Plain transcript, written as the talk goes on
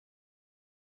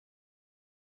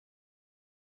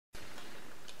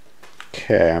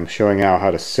Okay, I'm showing now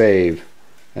how to save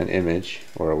an image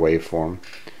or a waveform.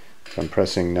 So I'm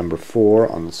pressing number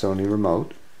 4 on the Sony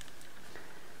remote,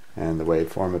 and the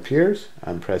waveform appears.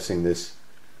 I'm pressing this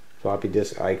floppy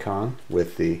disk icon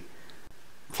with the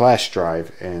flash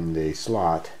drive in the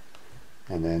slot,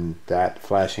 and then that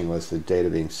flashing was the data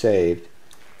being saved,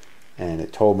 and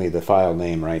it told me the file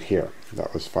name right here.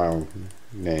 That was file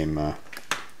name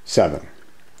 7.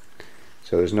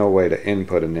 So there's no way to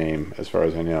input a name as far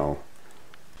as I know.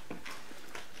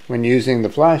 When using the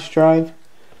flash drive,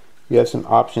 you have some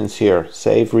options here.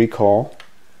 Save Recall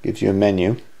gives you a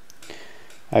menu.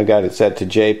 I've got it set to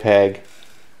JPEG.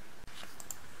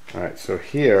 Alright, so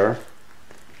here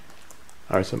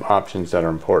are some options that are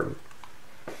important.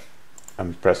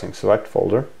 I'm pressing Select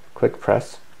Folder, quick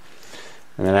press,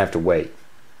 and then I have to wait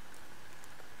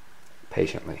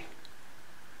patiently.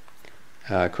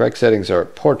 Correct settings are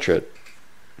Portrait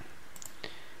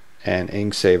and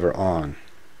Ink Saver on.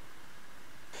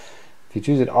 If you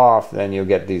choose it off, then you'll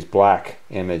get these black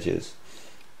images,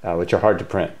 which are hard to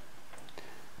print.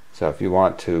 So if you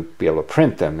want to be able to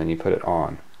print them, then you put it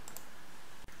on.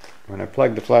 When I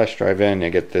plug the flash drive in, you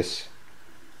get this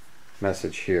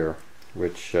message here,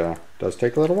 which does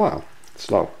take a little while. It's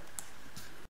slow.